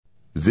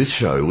This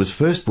show was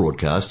first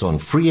broadcast on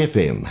Free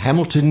FM,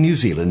 Hamilton, New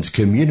Zealand's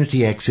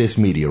community access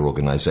media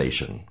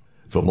organisation.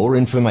 For more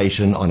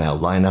information on our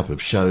lineup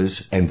of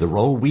shows and the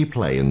role we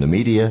play in the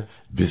media,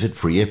 visit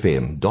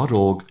freefm.org.nz.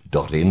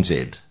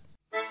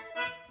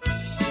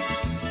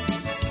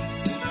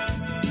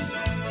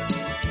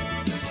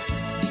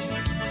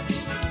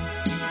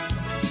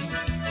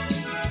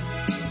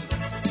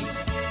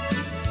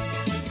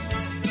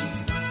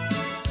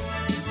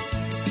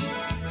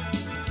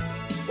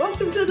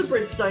 Welcome to the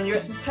Bridgestone. You're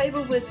at the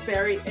table with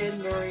Barry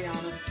and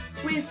Mariana.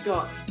 We've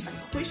got a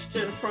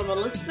question from a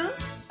listener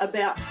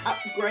about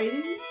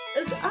upgrading.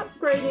 Is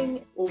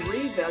upgrading or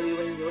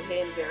revaluing your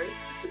hand, Barry,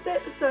 is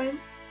that the same?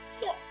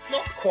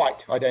 Not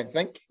quite, I don't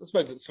think. I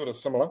suppose it's sort of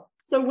similar.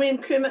 So when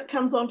Kermit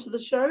comes onto the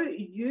show,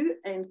 you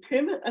and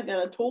Kermit are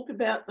going to talk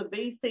about the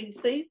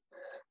BCCs,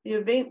 the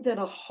event that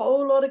a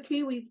whole lot of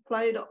Kiwis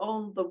played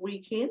on the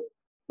weekend.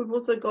 We've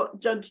also got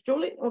Judge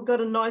Julie. We've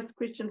got a nice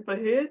question for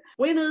her.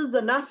 When is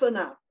enough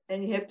enough?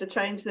 And you have to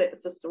change that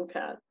system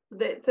card. Does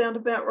that sound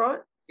about right?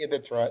 Yeah,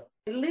 that's right.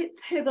 Let's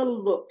have a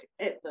look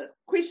at this.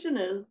 Question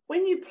is,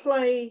 when you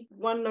play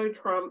one no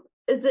trump,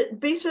 is it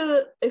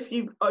better if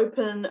you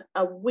open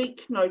a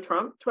weak no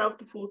trump, 12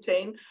 to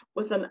 14,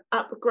 with an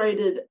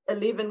upgraded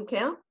 11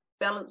 count,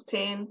 balance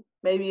 10,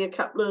 maybe a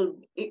couple of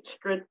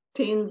extra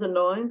 10s and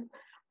 9s?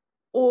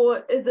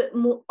 Or is it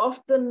more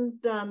often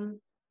done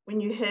when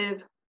you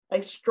have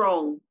a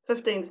strong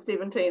 15 to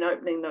 17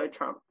 opening no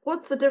trump?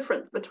 What's the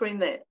difference between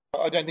that?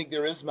 I don't think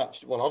there is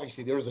much. Well,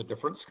 obviously there is a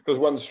difference because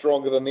one's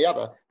stronger than the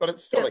other, but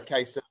it's still a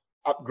case of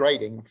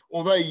upgrading.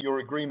 Although your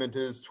agreement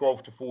is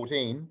 12 to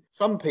 14,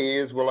 some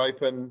pairs will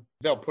open,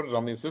 they'll put it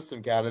on their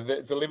system card,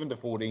 it's 11 to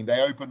 14.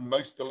 They open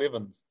most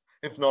 11s,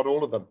 if not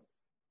all of them,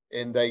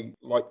 and they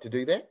like to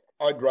do that.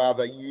 I'd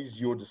rather use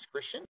your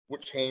discretion,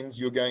 which hands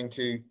you're going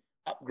to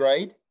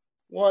upgrade.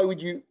 Why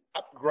would you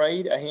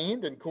upgrade a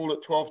hand and call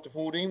it 12 to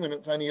 14 when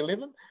it's only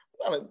 11?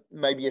 Well,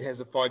 maybe it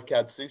has a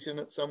 5-card suit in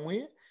it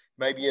somewhere.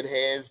 Maybe it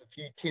has a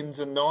few 10s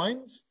and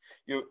 9s.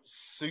 Your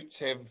suits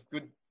have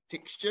good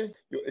texture.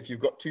 If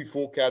you've got 2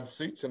 4-card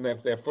suits and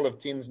they're full of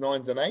 10s,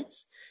 9s and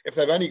 8s. If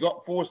they've only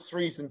got 4s,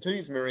 3s and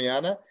 2s,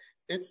 Mariana,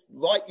 it's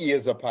light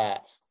years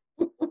apart.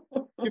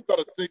 You've got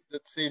a suit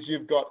that says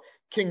you've got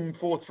King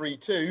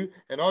 4-3-2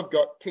 and I've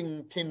got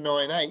King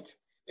 10-9-8.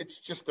 It's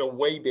just a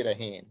way better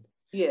hand.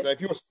 Yeah. So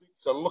if your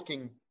suits are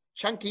looking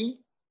chunky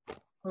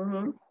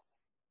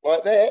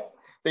like that,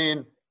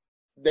 then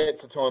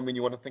that's the time when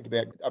you want to think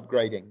about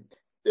upgrading.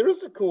 There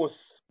is, of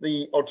course,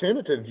 the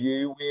alternative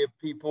view where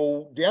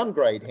people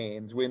downgrade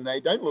hands when they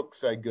don't look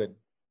so good.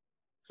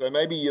 So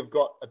maybe you've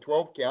got a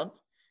 12 count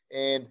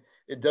and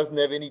it doesn't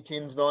have any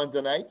 10s, 9s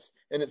and 8s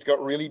and it's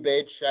got really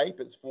bad shape.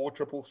 It's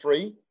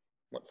 4-3-3.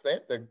 What's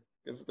that?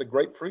 Is it the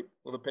grapefruit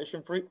or the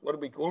passion fruit? What do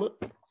we call it?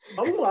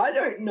 Oh, I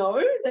don't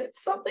know.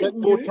 That's something that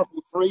new.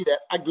 4-3-3, that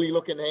ugly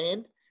looking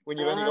hand when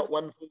you've only got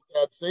one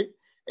 4-card suit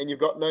and you've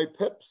got no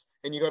pips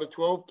and you've got a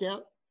 12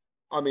 count.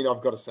 I mean,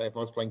 I've got to say, if I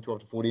was playing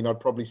 12 to 14,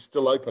 I'd probably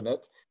still open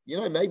it. You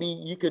know, maybe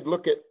you could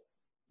look at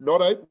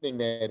not opening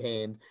that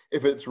hand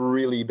if it's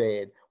really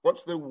bad.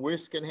 What's the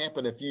worst can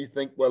happen if you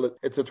think, well,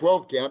 it's a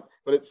 12 count,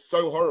 but it's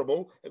so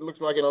horrible, it looks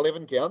like an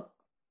 11 count?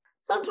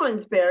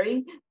 Sometimes,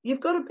 Barry,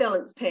 you've got a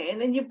balanced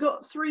hand and you've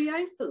got 3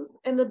 aces.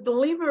 And the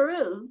dilemma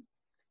is,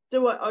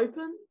 do I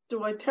open?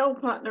 Do I tell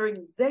partner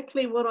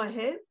exactly what I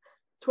have?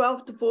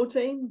 12 to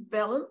 14,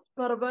 balanced,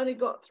 but I've only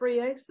got 3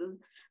 aces.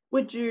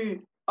 Would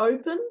you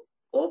open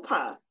or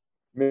pass?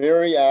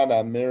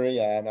 Mariana,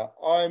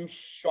 I'm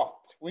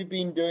shocked. We've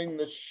been doing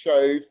this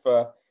show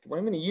for,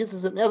 how many years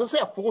is it now? This is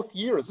our 4th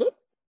year, is it?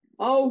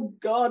 Oh,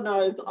 God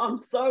knows. I'm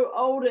so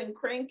old and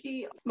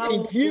cranky.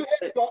 If you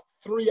have got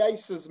 3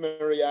 aces,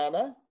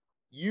 Mariana,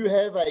 you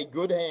have a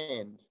good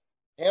hand.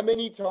 How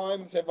many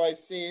times have I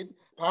said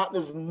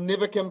partners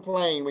never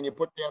complain when you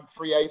put down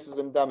 3 aces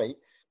and dummy?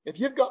 If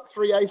you've got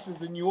 3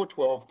 aces in your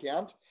 12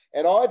 count,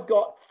 and I've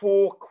got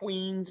 4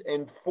 queens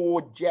and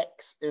 4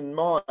 jacks in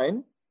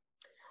mine,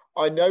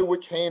 I know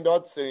which hand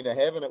I'd sooner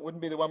have, and it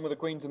wouldn't be the one with the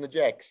queens and the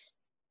jacks.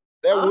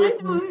 They're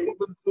worth more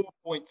than 4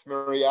 points,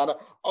 Mariana.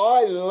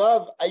 I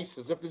love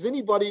aces. If there's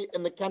anybody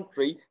in the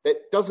country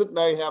that doesn't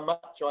know how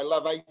much I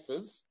love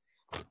aces,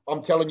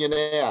 I'm telling you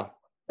now.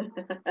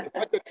 If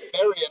I could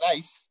marry an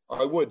ace,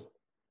 I would.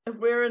 If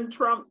we're in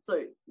trump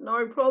suits,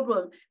 no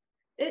problem.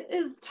 It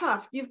is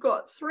tough. You've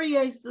got 3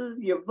 aces,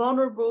 you're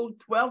vulnerable,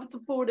 12 to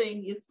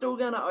 14, you're still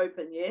going to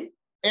open, yeah?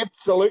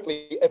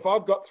 Absolutely. If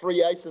I've got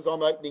 3 aces,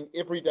 I'm opening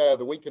every day of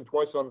the week and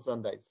twice on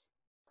Sundays.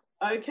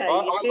 Okay,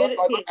 I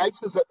like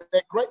aces.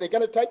 They're great. They're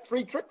going to take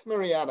 3 tricks,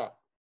 Mariana.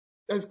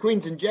 Those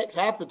queens and jacks,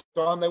 half the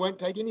time, they won't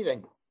take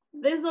anything.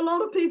 There's a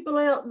lot of people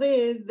out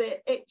there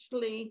that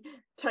actually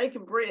take a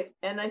breath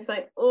and they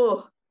think,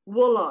 oh,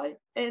 will I?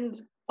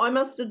 And I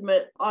must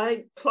admit,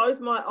 I close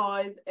my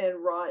eyes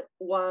and write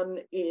 1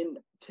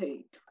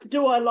 NT.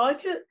 Do I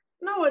like it?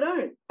 No, I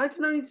don't. I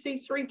can only see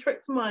 3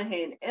 tricks in my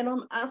hand, and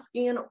I'm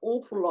asking an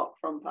awful lot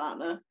from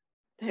partner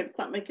to have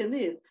something in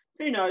theirs.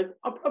 Who knows?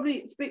 I'll probably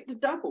expect a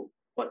double.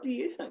 What do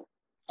you think?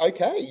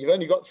 Okay, you've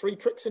only got 3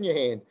 tricks in your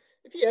hand.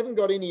 If you haven't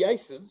got any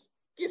aces,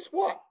 guess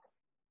what?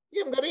 You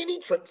haven't got any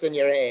tricks in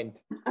your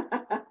hand.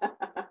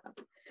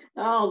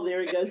 Oh,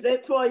 there he goes.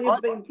 That's why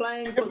you've been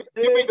playing for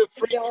Give me the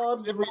 3 30 tricks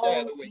odd every day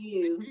of long the week.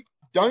 years.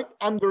 Don't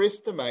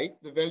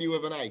underestimate the value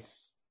of an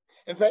ace.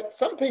 In fact,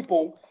 some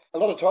people, a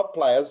lot of top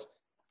players,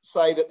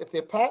 say that if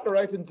their partner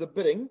opens a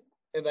bidding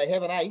and they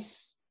have an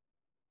ace,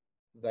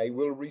 they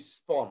will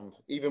respond,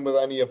 even with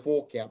only a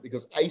 4 count,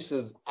 because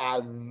aces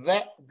are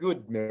that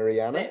good,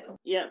 Mariana.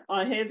 Yeah,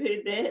 I have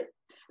heard that.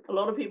 A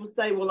lot of people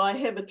say, well, I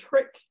have a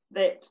trick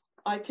that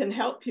I can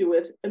help you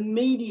with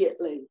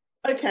immediately.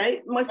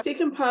 Okay, my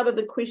second part of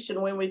the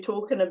question when we're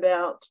talking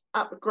about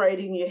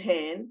upgrading your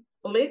hand,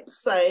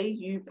 let's say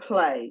you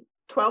play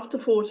 12 to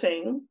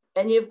 14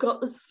 and you've got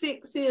the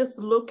sexiest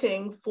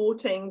looking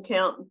 14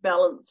 count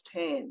balanced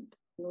hand.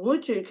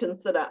 Would you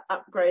consider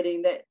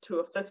upgrading that to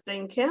a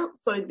 15 count?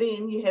 So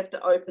then you have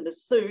to open a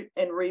suit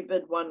and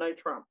rebid one no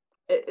trump.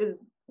 It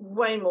is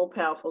way more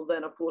powerful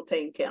than a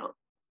 14 count.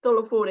 Still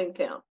a 14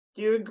 count.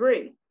 Do you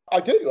agree? I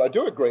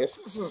do agree. This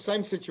is the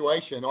same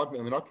situation.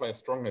 I play a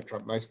strong no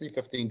trump mostly,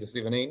 15 to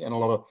 17, and a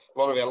lot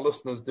of our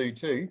listeners do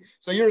too.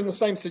 So you're in the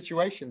same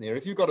situation there.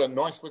 If you've got a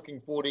nice looking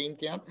 14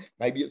 count,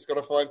 maybe it's got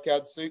a 5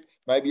 card suit,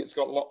 maybe it's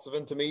got lots of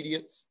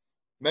intermediates,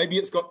 maybe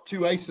it's got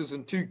 2 aces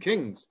and 2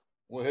 kings.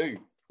 Woohoo!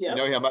 Yep. You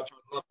know how much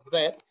I love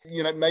that.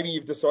 Maybe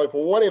you've decided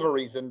for whatever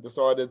reason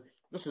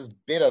this is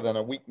better than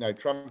a weak no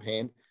trump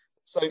hand.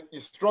 So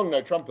your strong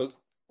no trumpers,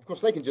 of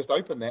course, they can just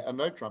open that a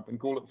no trump and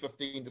call it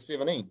 15 to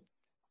 17.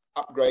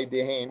 Upgrade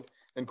their hand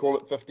and call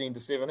it 15 to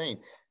 17.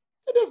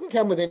 It doesn't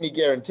come with any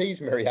guarantees,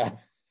 Marianne.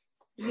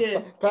 Yeah.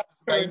 Partners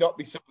may not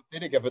be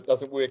sympathetic if it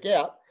doesn't work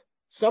out.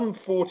 Some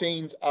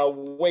 14s are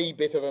way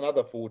better than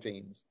other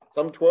 14s.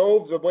 Some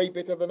 12s are way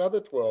better than other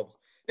 12s.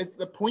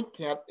 The point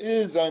count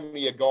is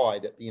only a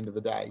guide at the end of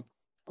the day.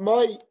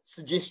 My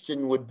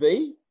suggestion would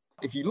be,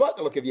 if you like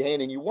the look of your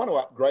hand and you want to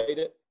upgrade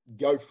it,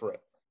 go for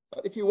it.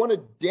 But if you want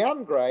to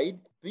downgrade,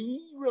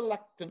 be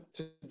reluctant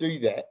to do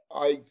that.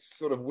 I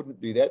sort of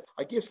wouldn't do that.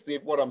 I guess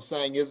that what I'm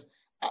saying is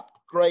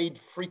upgrade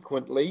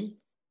frequently,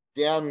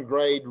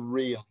 downgrade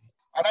rarely.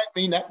 I don't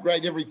mean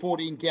upgrade every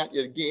 14 count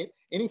you get.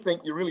 Anything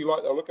you really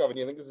like the look of and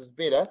you think this is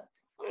better,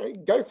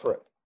 go for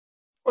it.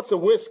 What's the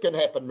worst can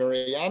happen,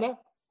 Mariana?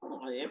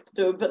 I have to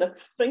do a bit of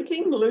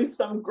thinking, lose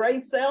some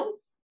grey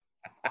cells.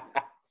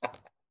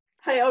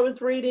 Hey, I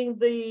was reading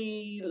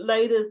the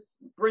latest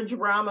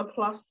Bridgerama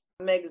Plus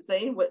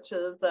magazine, which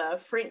is a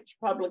French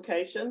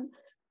publication.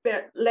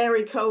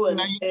 Larry Cohen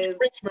is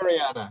French,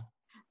 Mariana.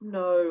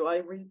 No, I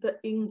read the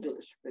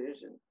English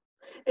version.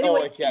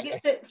 Anyway, okay. You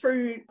get that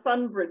through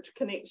Funbridge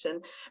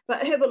Connection,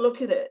 but have a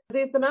look at it.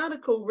 There's an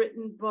article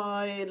written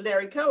by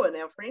Larry Cohen,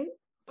 our friend,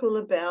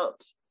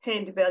 about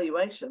hand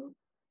evaluation.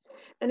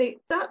 And he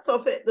starts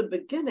off at the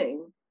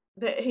beginning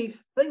that he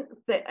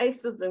thinks that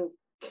aces and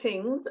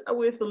kings are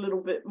worth a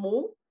little bit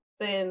more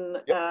than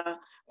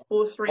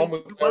 4, 3,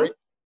 1.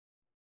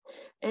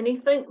 And he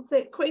thinks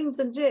that queens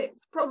and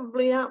jacks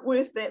probably aren't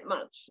worth that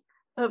much.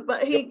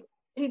 But he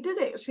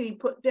did actually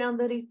put down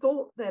that he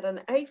thought that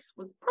an ace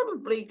was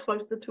probably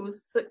closer to a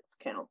 6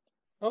 count.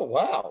 Oh,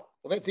 wow.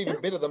 Well, that's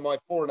even better than my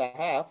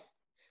 4.5.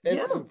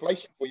 That's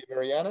inflation for you,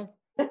 Mariana.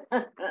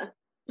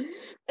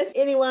 If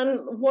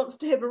anyone wants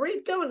to have a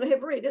read, go and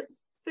have a read.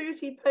 It's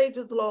 30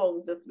 pages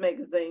long, this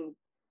magazine.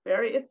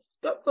 Barry, it's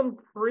got some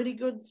pretty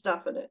good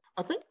stuff in it.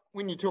 I think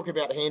when you talk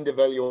about hand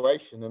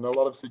evaluation, in a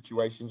lot of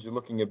situations you're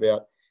looking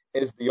about,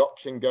 as the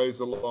auction goes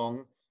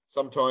along,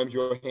 sometimes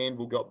your hand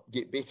will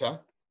get better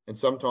and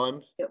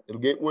sometimes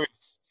it'll get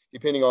worse,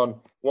 depending on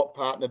what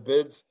partner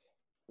bids,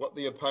 what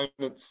the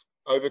opponent's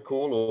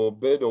overcall or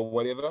bid or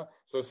whatever.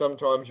 So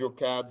sometimes your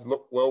cards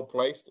look well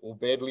placed or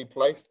badly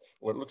placed,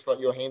 or it looks like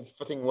your hand's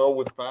fitting well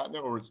with partner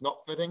or it's not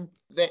fitting.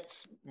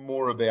 That's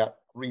more about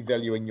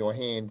revaluing your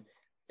hand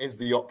as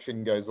the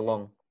auction goes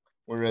along.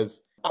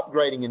 Whereas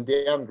upgrading and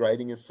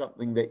downgrading is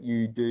something that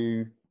you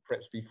do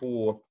perhaps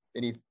before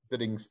any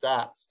bidding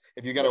starts.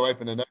 If you're going to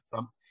open a no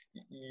trump,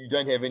 you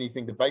don't have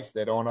anything to base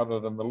that on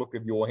other than the look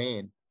of your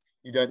hand.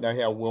 You don't know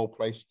how well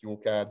placed your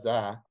cards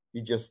are.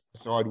 You just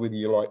decide whether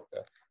you like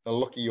the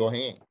look of your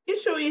hand.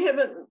 You sure you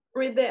haven't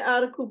read that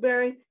article,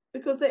 Barry?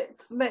 Because that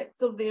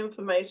smacks of the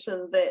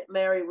information that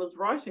Larry was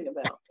writing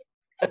about.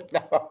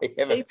 No, I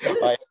haven't.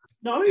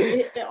 No,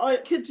 I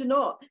kid you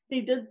not.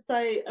 He did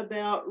say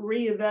about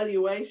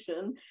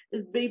re-evaluation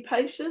is be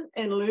patient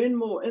and learn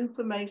more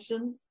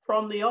information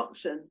from the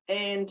auction.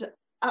 And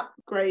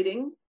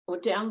upgrading or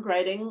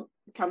downgrading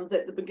comes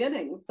at the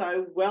beginning.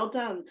 So well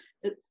done.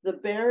 It's the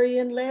Barry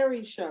and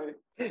Larry show.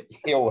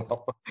 Yeah,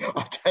 well,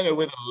 I don't know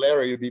whether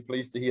Larry would be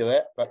pleased to hear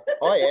that, but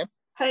I am.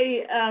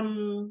 Hey,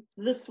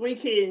 this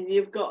weekend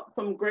you've got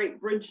some great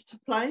bridge to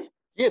play.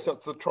 Yes,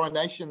 it's the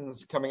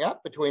Tri-Nations coming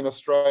up between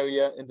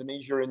Australia,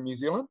 Indonesia and New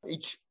Zealand.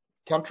 Each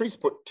country's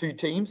put 2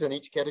 teams in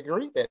each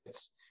category.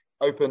 That's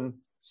open,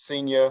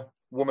 senior,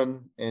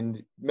 women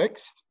and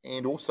mixed.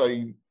 And also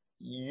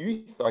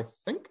youth, I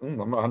think. I'm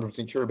not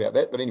 100% sure about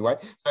that. But anyway,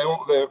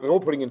 so they're all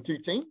putting in 2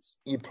 teams.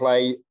 You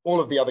play all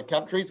of the other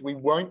countries. We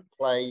won't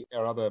play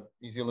our other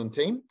New Zealand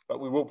team, but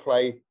we will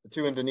play the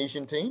 2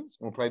 Indonesian teams.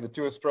 We'll play the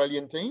 2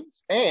 Australian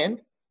teams.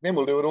 And then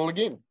we'll do it all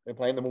again. We're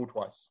playing them all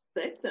twice.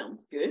 That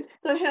sounds good.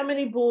 So how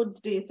many boards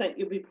do you think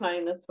you'll be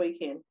playing this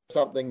weekend?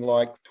 Something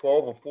like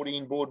 12 or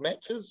 14 board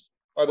matches.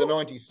 Either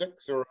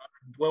 96 or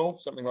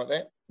 112, something like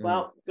that.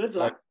 Well, good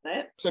luck with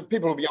that. So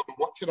people will be able to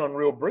watch it on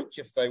Real Bridge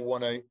if they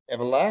want to have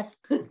a laugh.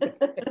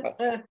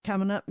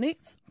 Coming up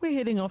next, we're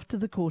heading off to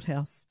the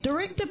courthouse.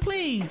 Director,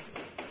 please.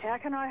 How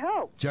can I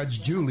help?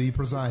 Judge Julie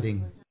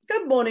presiding.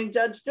 Good morning,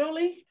 Judge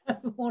Julie.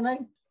 Good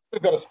morning.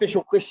 We've got a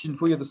special question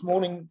for you this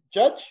morning,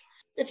 Judge.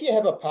 If you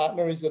have a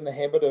partner who's in the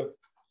habit of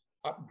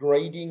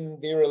upgrading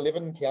their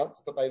 11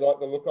 counts that they like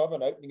the look of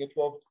and opening a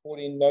 12 to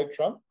 14 no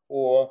trump,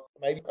 or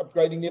maybe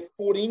upgrading their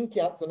 14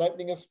 counts and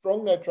opening a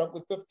strong no trump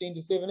with 15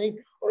 to 17,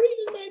 or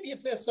even maybe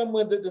if there's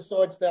someone that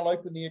decides they'll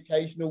open the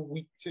occasional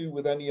week 2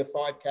 with only a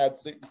 5-card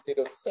suit instead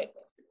of 6.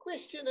 The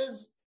question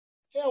is,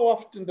 how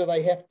often do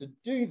they have to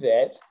do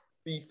that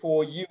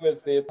before you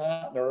as their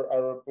partner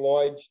are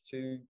obliged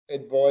to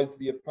advise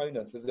the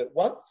opponents? Is it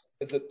once?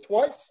 Is it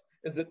twice?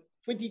 Is it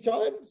 20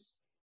 times?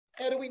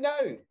 How do we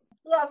know?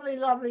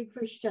 Lovely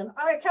question.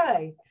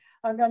 Okay,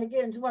 I'm going to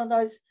get into one of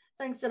those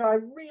things that I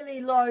really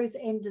loathe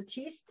and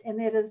detest, and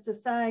that is the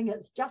saying,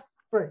 it's just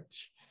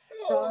bridge.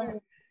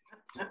 So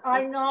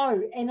I know,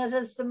 and it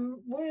is the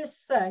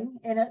worst thing,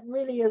 and it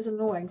really is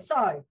annoying.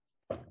 So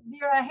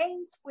there are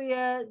hands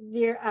where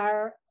there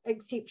are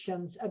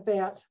exceptions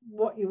about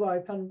what you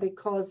open,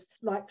 because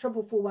like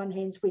 441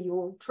 hands where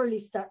you're truly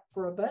stuck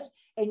for a bit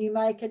and you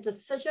make a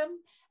decision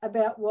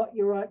about what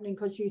you're opening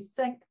because you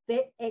think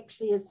that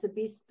actually is the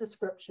best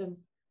description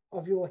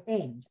of your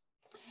hand.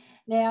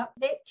 Now,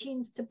 that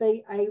tends to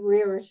be a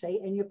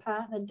rarity, and your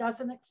partner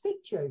doesn't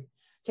expect you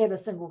to have a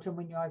singleton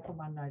when you open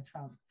one no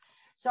trump.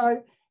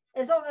 So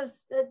as long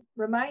as it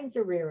remains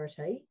a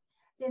rarity,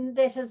 then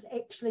that is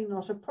actually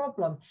not a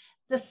problem.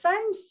 The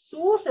same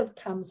sort of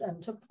comes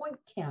into point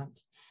count.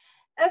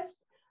 If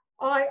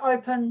I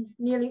open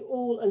nearly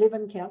all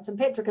 11 counts, and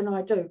Patrick and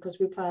I do because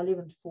we play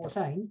 11 to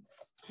 14,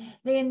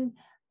 then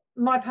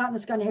my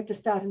partner's going to have to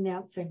start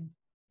announcing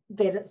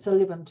that it's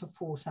 11 to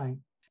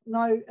 14.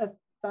 No if,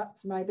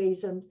 buts,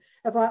 maybes, and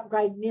if I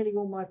upgrade nearly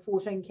all my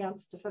 14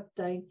 counts to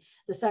 15,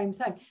 the same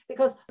thing.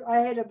 Because I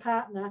had a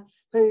partner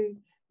who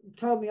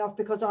told me off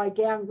because I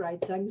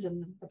downgrade things,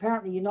 and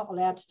apparently you're not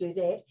allowed to do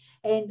that.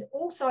 And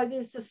also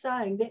there's the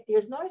saying that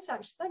there's no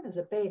such thing as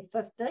a bad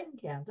 15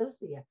 count, is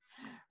there?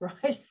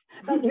 Right?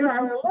 But there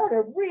are a lot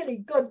of really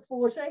good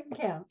 14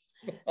 counts.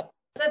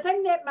 The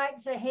thing that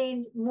makes a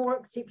hand more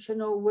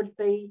exceptional would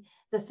be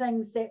the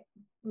things that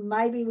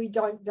maybe we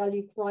don't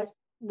value quite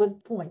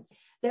with points.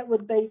 That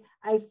would be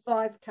a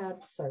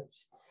 5-card suit.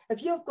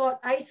 If you've got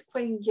ace,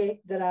 queen, jack,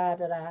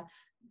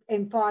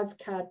 and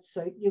 5-card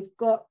suit, you've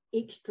got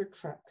extra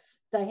tricks.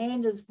 The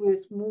hand is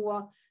worth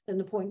more than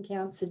the point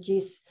count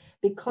suggests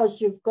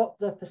because you've got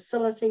the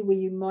facility where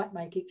you might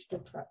make extra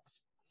tricks.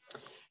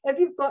 If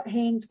you've got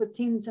hands with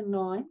 10s and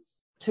 9s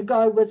to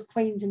go with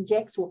queens and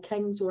jacks or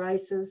kings or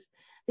aces,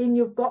 then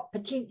you've got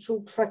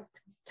potential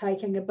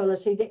trick-taking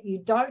ability that you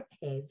don't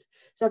have.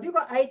 So if you've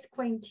got ace,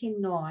 queen, 10,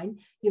 9,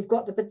 you've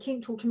got the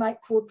potential to make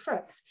 4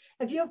 tricks.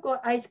 If you've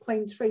got ace,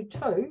 queen, 3,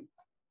 2,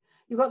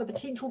 you've got the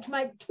potential to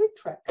make 2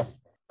 tricks,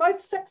 both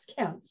 6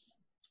 counts.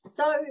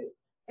 So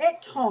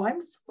at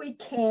times we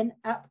can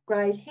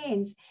upgrade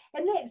hands,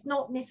 and that's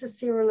not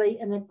necessarily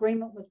an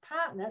agreement with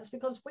partners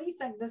because we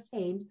think this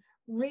hand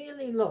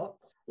really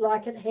looks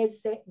like it has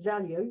that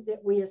value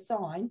that we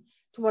assign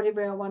to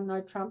whatever our one no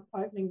trump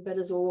opening bid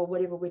is or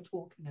whatever we're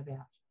talking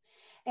about.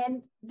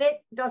 And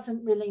that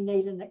doesn't really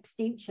need an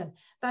extension,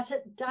 but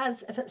it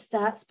does if it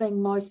starts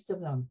being most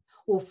of them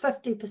or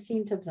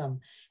 50% of them.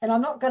 And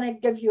I'm not going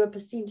to give you a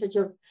percentage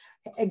of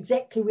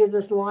exactly where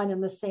this line in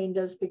the sand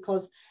is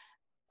because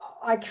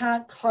I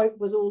can't cope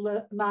with all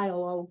the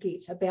mail I'll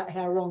get about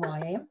how wrong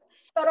I am.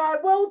 But I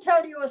will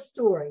tell you a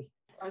story.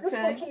 Okay. This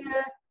book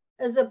here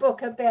is a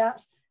book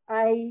about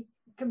a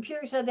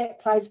computer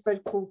that plays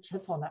bridge called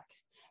Chthonic.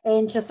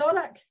 And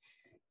Chthonic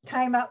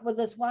came up with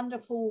this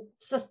wonderful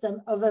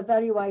system of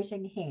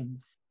evaluating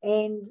hands.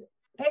 And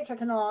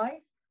Patrick and I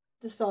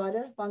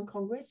decided one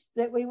Congress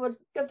that we would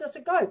give this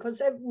a go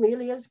because it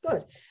really is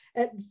good.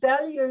 It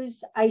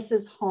values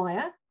aces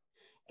higher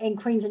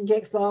and queens and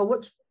jacks lower,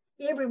 which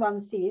everyone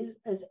says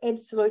is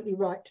absolutely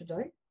right to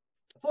do.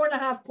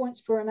 4.5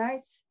 points for an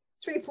ace,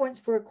 3 points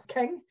for a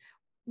king,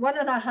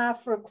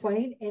 1.5 for a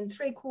queen, and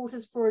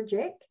 3/4 for a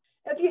jack.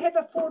 If you have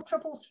a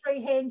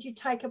 4-3-3 hand, you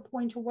take a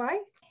point away.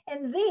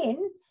 And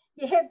then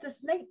you have this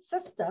neat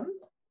system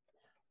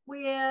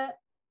where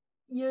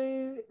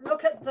you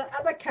look at the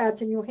other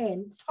cards in your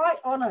hand, tight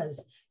honours,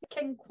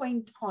 king,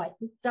 queen, tight,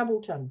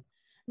 doubleton,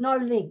 no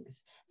length.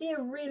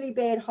 They're really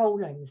bad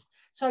holdings.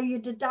 So you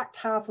deduct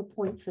half a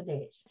point for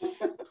that.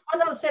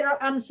 Honours that are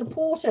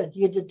unsupported,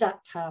 you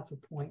deduct half a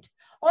point.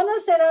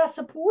 Honours that are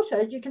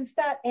supported, you can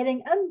start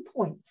adding in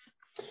points.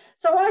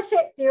 So I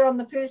sat there on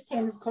the first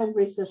hand of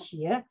Congress this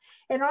year,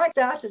 and I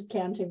started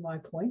counting my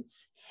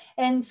points.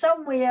 And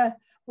somewhere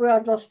where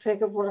I'd lost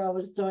track of what I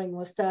was doing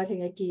was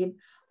starting again,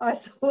 I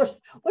thought,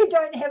 we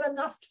don't have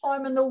enough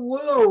time in the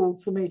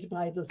world for me to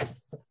play this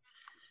system.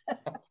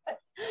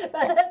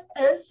 But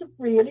it is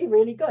really,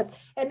 really good.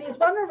 And there's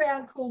one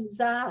around called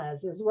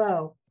Zars as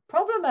well.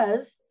 Problem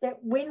is that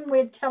when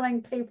we're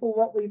telling people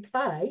what we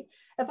play,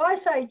 if I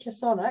say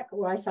Chisonic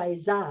or I say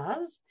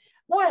Zars,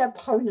 my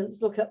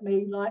opponents look at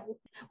me like,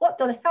 what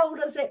the hell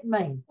does that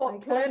mean?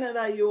 What planet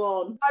are you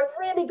on? I've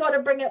really got to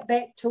bring it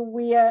back to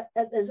where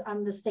it is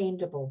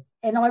understandable.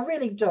 And I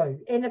really do.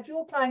 And if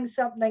you're playing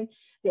something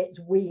that's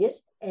weird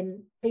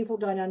and people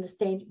don't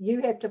understand,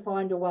 you have to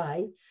find a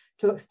way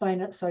to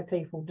explain it so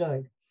people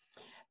do.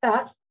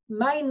 But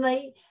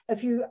mainly,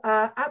 if you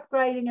are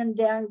upgrading and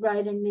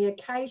downgrading the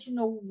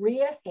occasional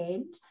rare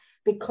hand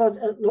because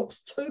it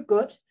looks too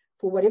good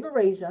for whatever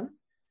reason,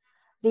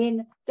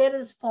 then that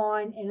is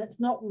fine, and it's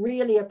not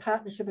really a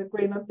partnership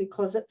agreement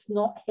because it's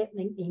not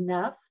happening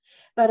enough.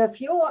 But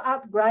if you're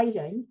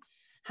upgrading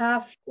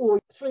half or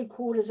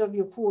 3/4 of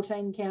your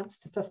 14 counts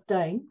to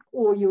 15,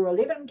 or your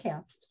 11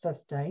 counts to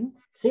 15,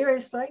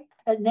 seriously,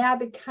 it now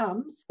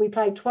becomes, we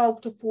play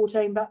 12 to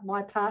 14, but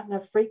my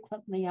partner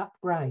frequently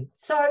upgrades.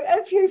 So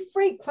if you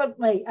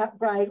frequently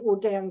upgrade or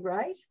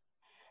downgrade,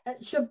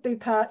 it should be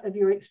part of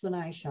your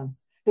explanation,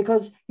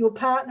 because your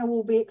partner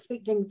will be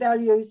expecting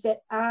values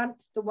that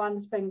aren't the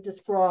ones being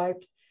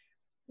described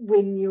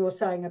when you're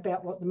saying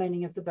about what the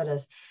meaning of the bit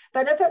is.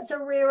 But if it's a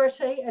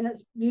rarity and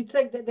you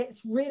think that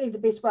that's really the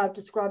best way of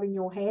describing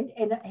your hand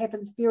and it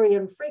happens very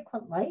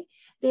infrequently,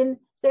 then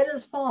that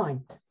is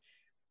fine.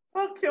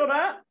 Well, kia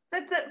ora.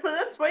 That's it for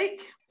this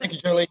week. Thank you,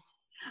 Julie.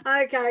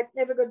 Okay,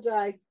 have a good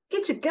day.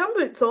 Get your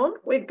gumboots on.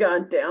 We're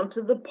going down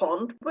to the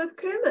pond with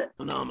Kermit.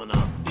 Phenomena.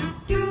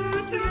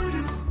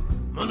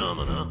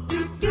 Phenomena.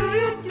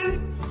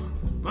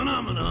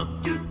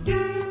 Phenomena.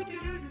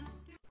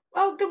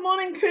 Well, good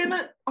morning,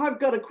 Kermit. I've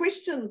got a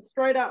question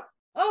straight up.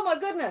 Oh my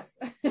goodness.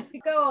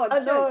 Go on. I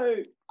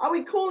know. Are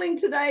we calling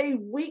today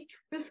week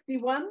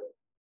 51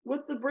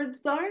 with the bridge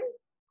zone?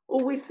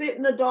 Or are we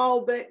setting the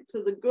dial back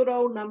to the good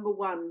old number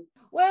 1?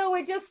 Well,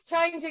 we're just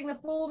changing the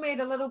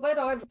format a little bit.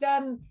 I've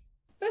done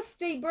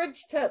 50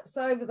 bridge tips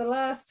over the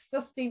last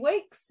 50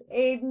 weeks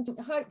and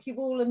hope you've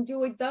all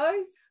enjoyed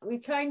those. We're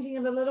changing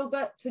it a little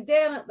bit to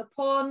Down at the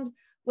Pond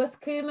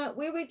with Kermit,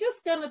 where we're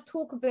just going to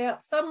talk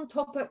about some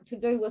topic to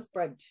do with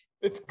bridge.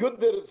 It's good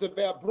that it's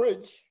about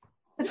bridge.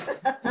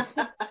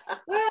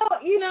 Well,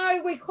 you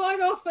know, we quite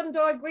often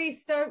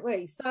digress, don't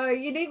we? So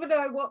you never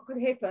know what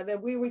could happen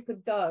and where we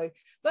could go.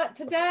 But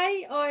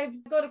today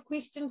I've got a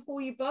question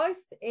for you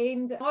both,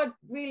 and I'd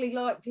really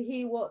like to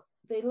hear what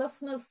the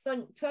listeners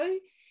think too.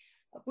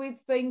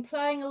 We've been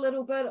playing a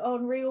little bit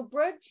on Real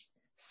Bridge.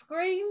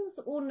 Screens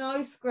or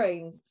no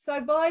screens?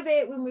 So by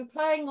that, when we're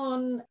playing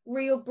on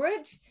Real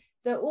Bridge,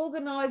 the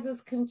organisers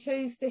can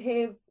choose to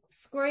have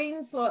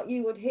screens like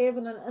you would have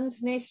in an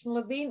international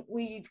event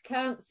where you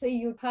can't see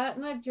your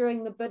partner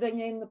during the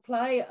bidding and the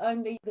play,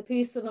 only the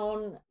person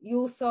on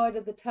your side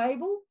of the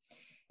table.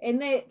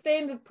 And that's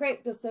standard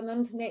practice in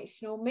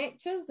international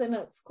matches, and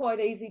it's quite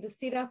easy to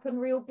set up in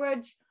Real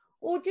Bridge,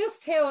 or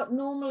just how it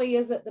normally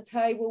is at the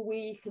table where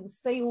you can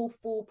see all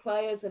 4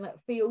 players and it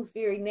feels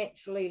very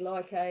naturally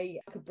like a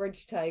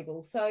bridge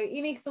table. So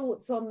any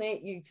thoughts on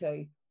that, you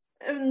two?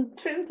 In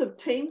terms of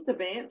teams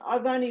event,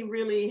 I've only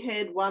really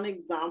had one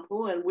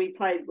example and we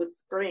played with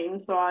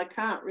screens, so I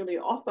can't really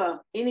offer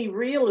any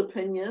real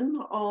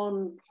opinion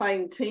on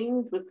playing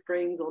teams with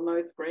screens or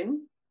no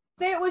screens.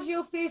 That was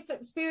your first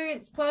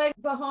experience playing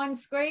behind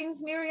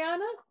screens,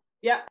 Mariana?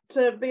 Yeah,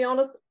 to be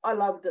honest, I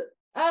loved it.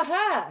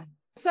 Aha!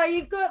 So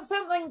you've got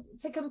something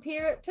to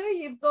compare it to.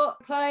 You've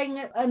got playing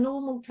at a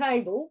normal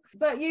table,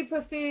 but you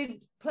preferred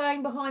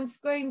playing behind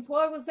screens.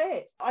 Why was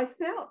that? I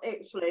felt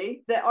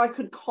actually that I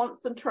could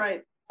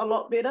concentrate a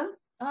lot better.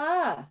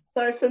 Ah.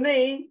 So for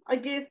me, I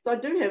guess I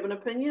do have an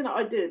opinion.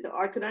 I did.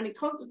 I could only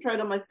concentrate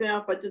on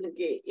myself. I didn't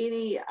get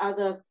any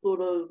other sort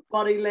of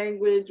body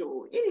language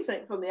or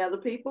anything from the other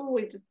people.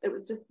 It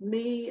was just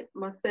me,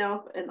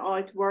 myself, and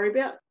I to worry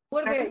about.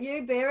 What about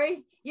you,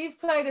 Barry? You've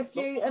played a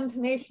few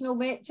international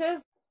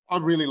matches. I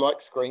really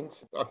like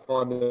screens. I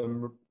find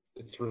them,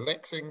 it's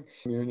relaxing.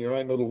 You're in your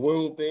own little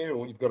world there.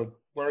 All you've got to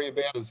worry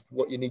about is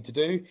what you need to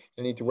do.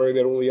 You need to worry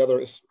about all the other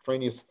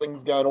extraneous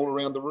things going all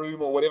around the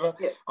room or whatever.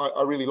 Yeah.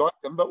 I really like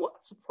them. But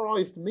what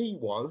surprised me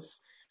was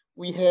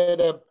we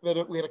had a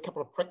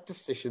couple of practice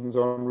sessions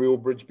on Real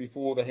Bridge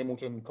before the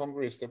Hamilton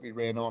Congress that we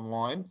ran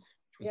online,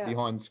 which was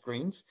behind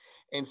screens.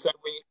 And so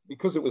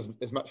because it was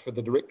as much for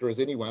the director as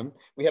anyone,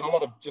 we had a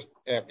lot of just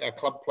our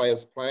club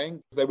players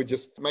playing. They were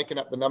just making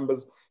up the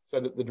numbers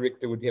so that the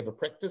director would have a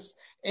practice.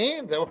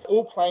 And they were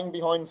all playing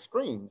behind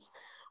screens.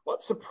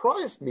 What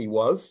surprised me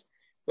was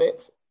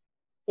that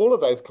all of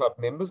those club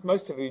members,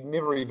 most of who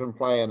never even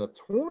play in a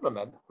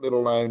tournament, let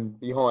alone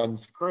behind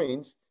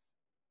screens,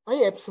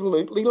 they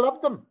absolutely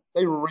loved them.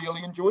 They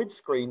really enjoyed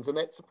screens, and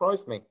that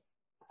surprised me.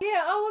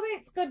 Yeah, oh, well,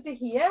 that's good to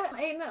hear.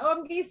 And I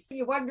guess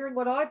you're wondering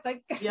what I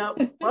think. Yeah,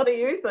 what do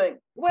you think?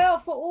 Well,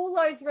 for all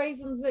those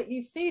reasons that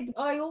you've said,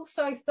 I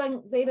also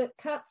think that it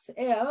cuts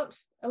out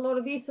a lot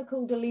of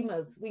ethical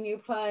dilemmas when you're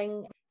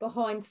playing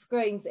behind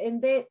screens. And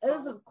that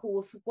is, of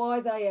course, why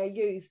they are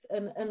used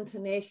in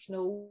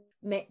international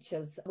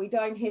matches. We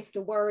don't have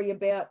to worry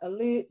about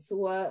alerts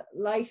or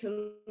late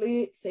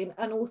alerts and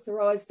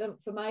unauthorised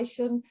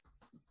information.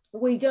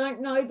 We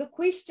don't know the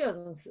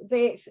questions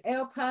that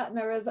our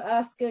partner is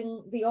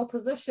asking the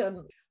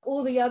opposition,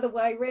 or the other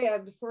way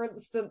round. For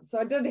instance,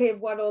 I did have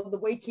one on the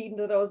weekend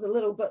that I was a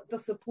little bit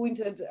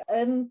disappointed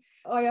in.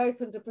 I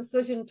opened a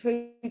precision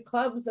 2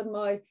 clubs and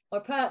my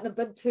partner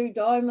bid 2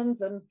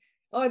 diamonds and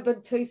I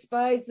bid 2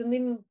 spades, and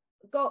then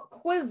got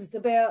quizzed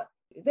about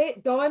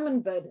that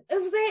diamond bid.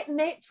 Is that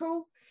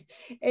natural?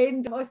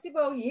 And I said,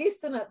 well,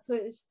 yes, and it's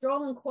a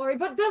strong inquiry,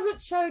 but does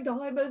it show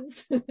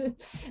diamonds?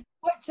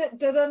 Which it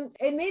didn't.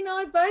 And then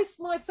I based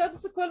my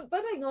subsequent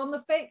bidding on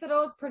the fact that I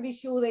was pretty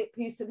sure that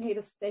person had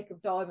a stack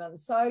of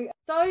diamonds. So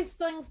those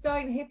things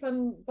don't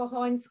happen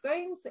behind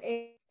screens,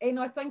 and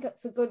I think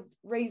it's a good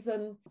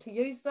reason to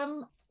use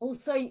them.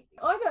 Also,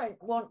 I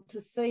don't want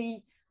to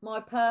see my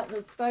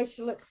partner's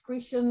facial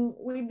expression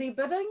when they're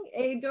bidding,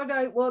 and I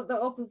don't want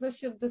the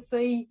opposition to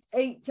see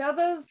each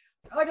other's.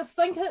 I just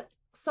think it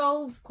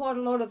solves quite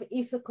a lot of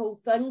ethical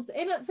things,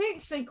 and it's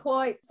actually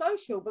quite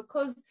social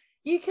because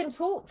you can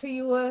talk to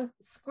your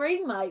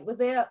screen mate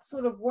without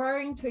sort of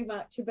worrying too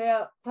much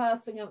about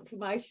passing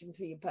information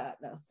to your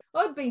partner.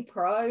 I'd be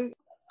pro.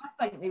 I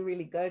think they're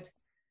really good.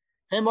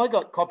 Pam, I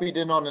got copied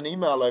in on an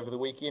email over the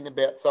weekend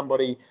about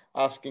somebody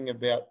asking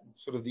about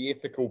sort of the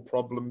ethical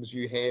problems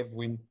you have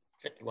when,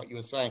 exactly what you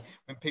were saying,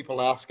 when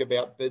people ask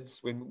about bids,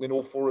 when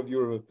all 4 of you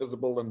are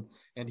visible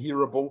and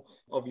hearable.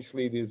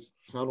 Obviously, there's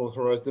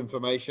unauthorised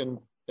information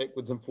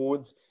backwards and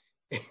forwards.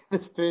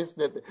 This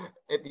person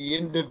at the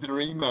end of their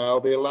email,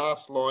 their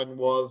last line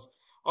was,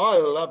 I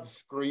love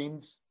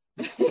screens.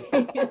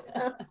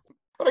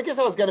 But I guess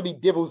I was going to be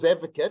devil's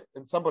advocate,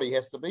 and somebody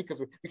has to be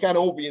because we can't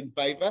all be in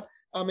favour.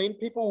 I mean,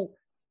 people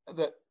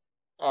that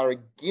are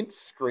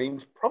against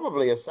screens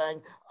probably are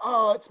saying,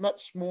 oh, it's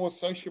much more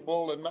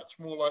sociable and much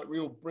more like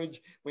real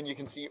bridge when you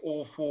can see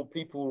all 4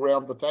 people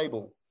around the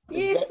table.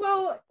 Yes,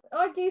 well,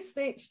 I guess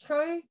that's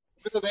true.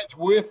 Whether that's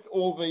worth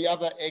all the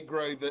other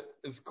aggro that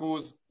is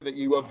caused that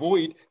you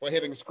avoid by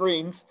having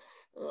screens,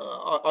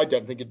 I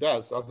don't think it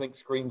does. I think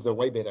screens are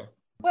way better.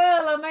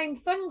 Well, I mean,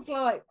 things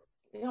like,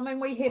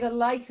 we had a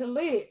late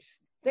alert.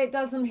 That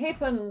doesn't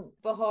happen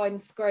behind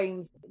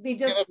screens. They're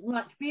just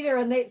much better,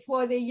 and that's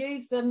why they're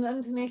used in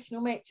international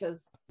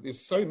matches.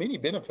 There's so many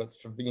benefits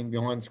from being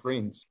behind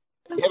screens.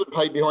 If you haven't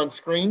played behind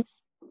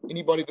screens,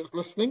 anybody that's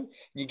listening, and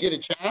you get a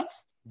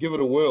chance, give it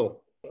a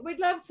whirl. We'd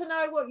love to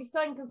know what you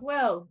think as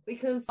well,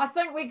 because I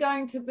think we're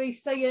going to be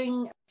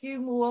seeing a few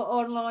more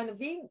online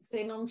events,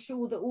 and I'm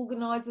sure the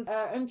organisers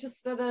are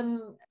interested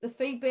in the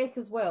feedback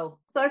as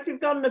well. So if you've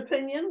got an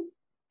opinion,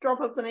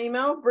 drop us an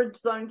email,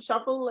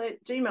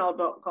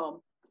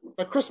 bridgezoneshuffle@gmail.com.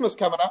 So Christmas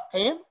coming up,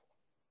 Pam.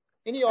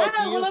 Any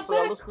ideas for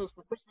our listeners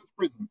for Christmas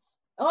presents?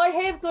 I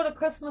have got a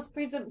Christmas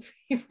present for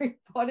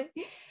everybody.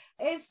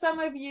 As some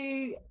of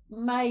you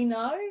may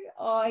know,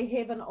 I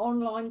have an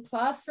online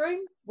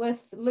classroom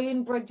with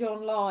LearnBridge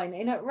Online,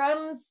 and it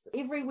runs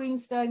every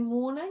Wednesday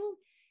morning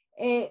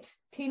at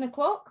 10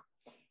 o'clock.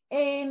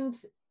 And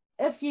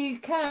if you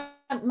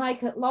can't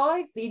make it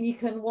live, then you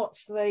can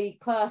watch the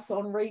class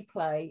on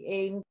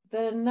replay. And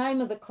the name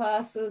of the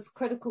class is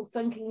Critical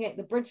Thinking at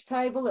the Bridge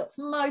Table. It's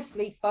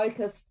mostly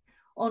focused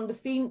on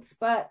defence,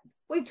 but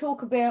we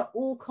talk about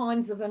all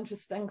kinds of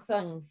interesting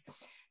things.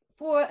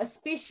 For a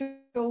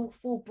special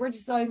for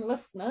Bridge Zone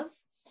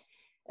listeners,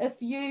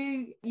 if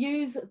you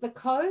use the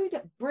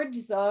code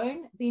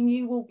BridgeZone, then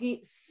you will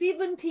get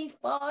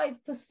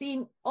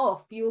 75%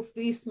 off your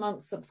first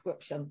month's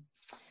subscription.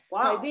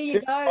 Wow. So there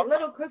you go,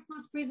 little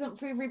Christmas present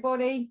for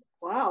everybody.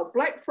 Wow,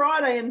 Black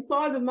Friday and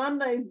Cyber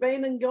Monday's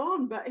been and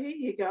gone, but here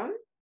you go.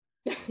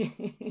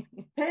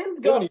 Pam's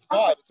got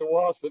 75. It's a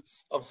while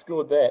since I've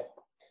scored that.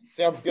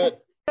 Sounds good.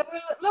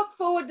 We look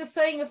forward to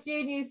seeing a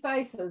few new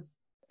faces.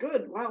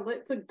 Good. Wow,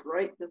 that's a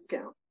great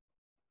discount.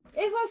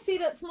 As I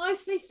said, it's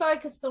mostly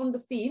focused on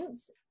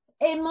defence.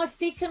 And my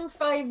second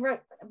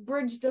favourite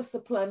bridge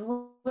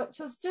discipline,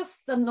 which is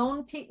just the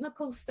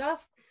non-technical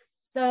stuff,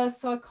 the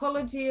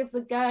psychology of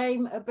the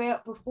game,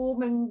 about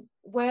performing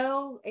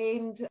well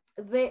and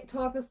that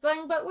type of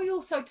thing. But we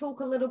also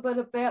talk a little bit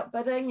about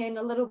bidding and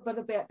a little bit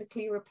about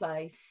declare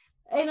plays.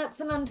 And it's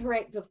an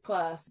interactive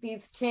class.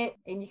 There's chat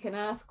and you can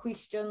ask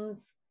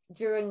questions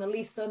during the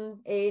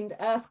lesson and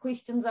ask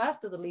questions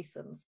after the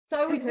lessons.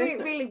 So we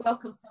really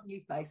welcome some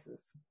new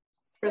faces.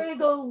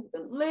 Google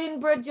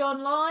LearnBridge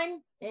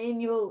Online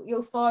and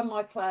you'll find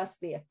my class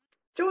there.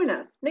 Join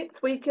us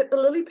next week at the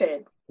Lily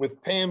Pad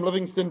with Pam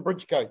Livingston,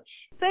 Bridge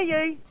Coach. See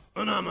you.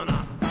 Oh,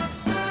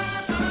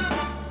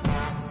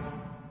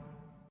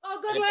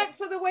 good luck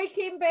for the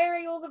weekend,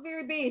 Barry. All the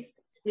very best.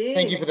 Yeah.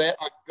 Thank you for that.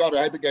 God,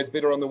 I hope it goes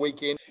better on the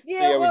weekend. Yeah,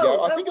 see how we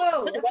go. It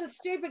will. It's a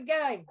stupid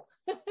game.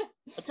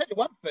 I'll tell you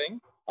one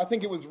thing. I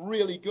think it was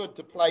really good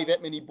to play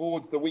that many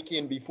boards the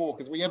weekend before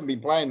because we haven't been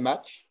playing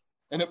much,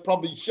 and it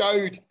probably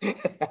showed.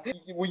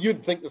 Well,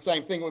 you'd think the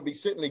same thing. It would be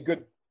certainly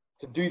good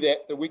to do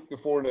that the week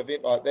before an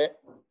event like that.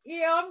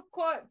 Yeah, I'm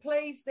quite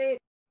pleased that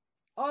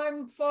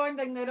I'm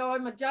finding that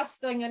I'm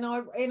adjusting, and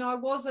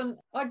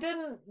I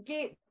didn't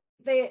get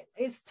that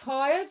as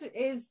tired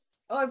as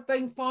I've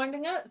been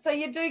finding it. So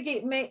you do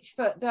get match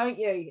fit, don't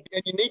you?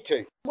 And you need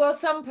to. Well,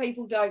 some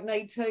people don't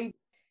need to.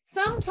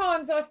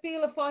 Sometimes I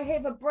feel if I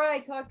have a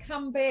break, I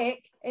come back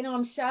and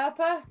I'm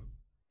sharper.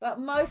 But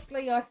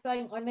mostly I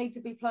think I need to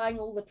be playing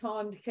all the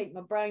time to keep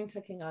my brain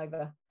ticking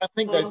over. I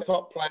think those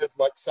top players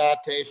like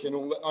Sartash and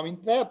all that, I mean,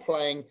 they're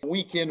playing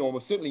week in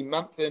or certainly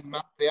month in,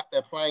 month out.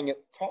 They're playing at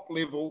top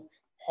level,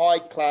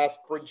 high-class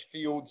bridge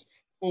fields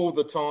all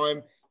the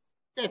time.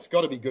 That's got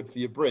to be good for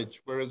your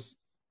bridge, whereas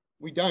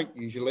we don't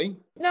usually.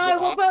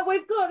 But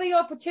we've got the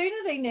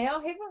opportunity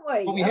now, haven't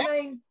we? Well, I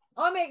mean,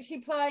 I'm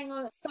actually playing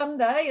on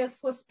Sunday as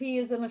Swiss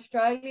Peers in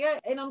Australia,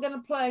 and I'm going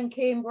to play in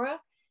Canberra.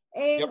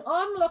 And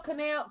I'm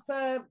looking out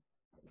for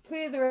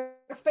further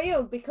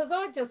afield because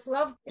I just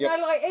love,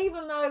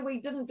 even though we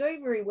didn't do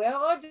very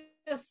well,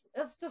 it's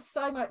just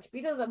so much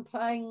better than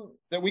playing.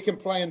 That we can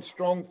play in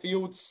strong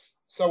fields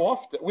so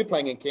often. We're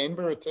playing in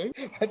Canberra too.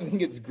 I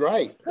think it's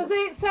great. Because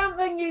it's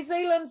something New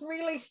Zealand's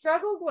really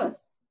struggled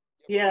with.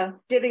 Yeah,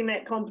 getting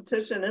that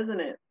competition,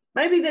 isn't it?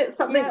 Maybe that's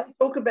something to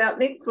talk about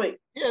next week.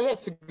 Yeah,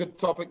 that's a good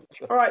topic.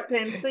 All right,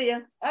 Pam, see ya.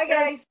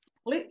 Okay.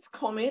 Let's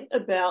comment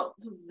about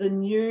the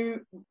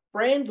new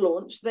brand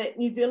launch that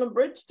New Zealand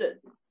Bridge did.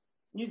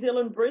 New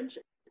Zealand Bridge,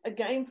 a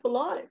game for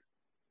life.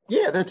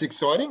 Yeah, that's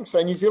exciting.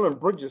 So New Zealand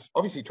Bridge is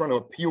obviously trying to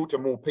appeal to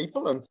more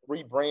people and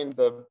rebrand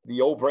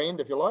the old brand,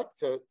 if you like,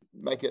 to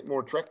make it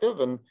more attractive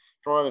and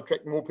try and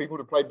attract more people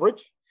to play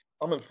bridge.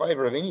 I'm in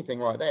favour of anything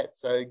like that.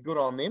 So good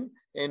on them.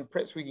 And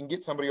perhaps we can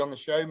get somebody on the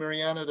show,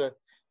 Mariana, to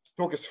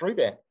talk us through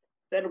that.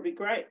 That'll be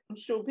great. I'm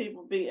sure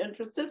people will be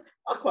interested.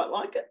 I quite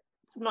like it.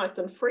 It's nice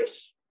and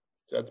fresh.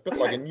 So it's a bit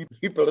like a new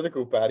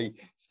political party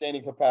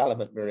standing for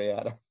Parliament,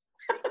 Mariana.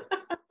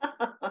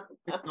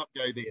 Let's not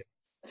go there.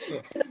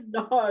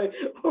 No.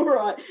 All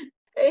right.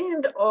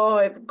 And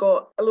I've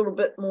got a little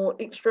bit more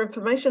extra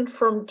information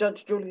from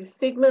Judge Julie's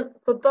segment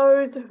for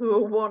those who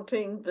are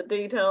wanting the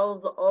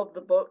details of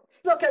the book.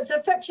 Look, it's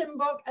a fiction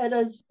book. It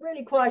is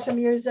really quite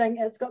amusing.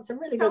 It's got some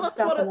really good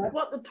stuff in it.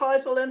 What the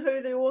title and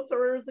who the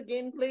author is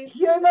again, please.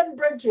 Human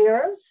Bridge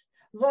Errors,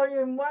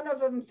 Volume 1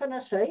 of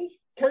Infinity,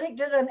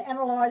 collected and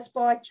analysed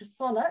by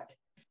Chthonic,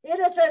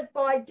 edited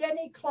by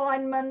Danny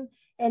Kleinman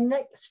and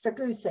Nick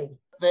Straguzzi.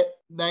 That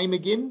name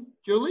again,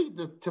 Julie?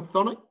 The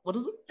Chthonic, what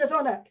is it?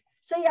 Chthonic,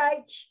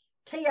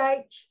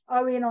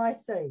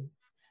 CHTHONIC.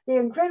 The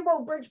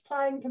incredible bridge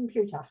playing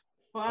computer.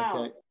 Wow.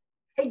 Okay.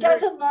 He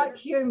doesn't like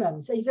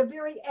humans. He's a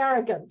very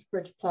arrogant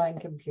bridge playing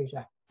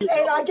computer.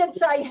 And I did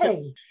say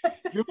he.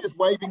 Julia's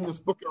waving this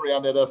book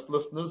around at us,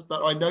 listeners,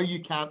 but I know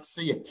you can't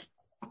see it.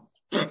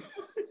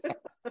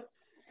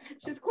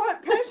 She's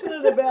quite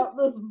passionate about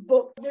this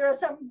book. There are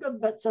some good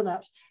bits in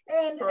it.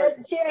 And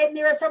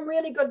there are some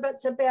really good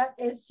bits about,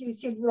 as you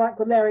said, like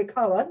with Larry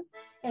Cohen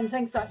and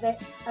things like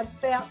that,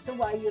 about the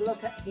way you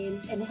look at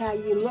hands and how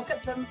you look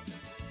at them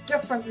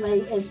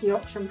differently as the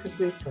auction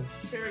progresses.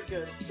 Very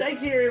good. Take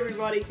care,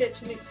 everybody.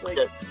 Catch you next week.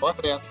 Okay, bye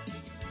for now.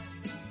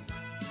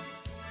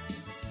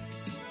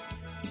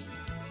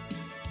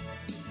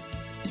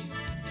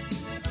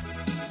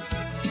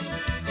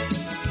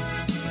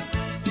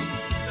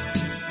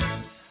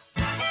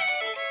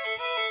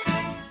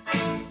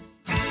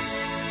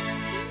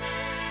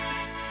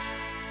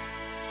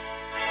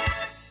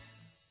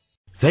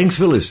 Thanks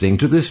for listening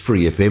to this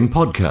Free FM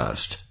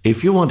podcast.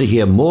 If you want to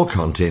hear more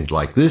content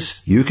like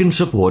this, you can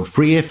support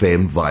Free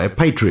FM via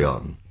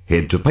Patreon.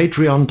 Head to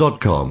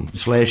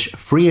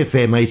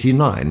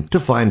patreon.com/freefm89 to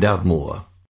find out more.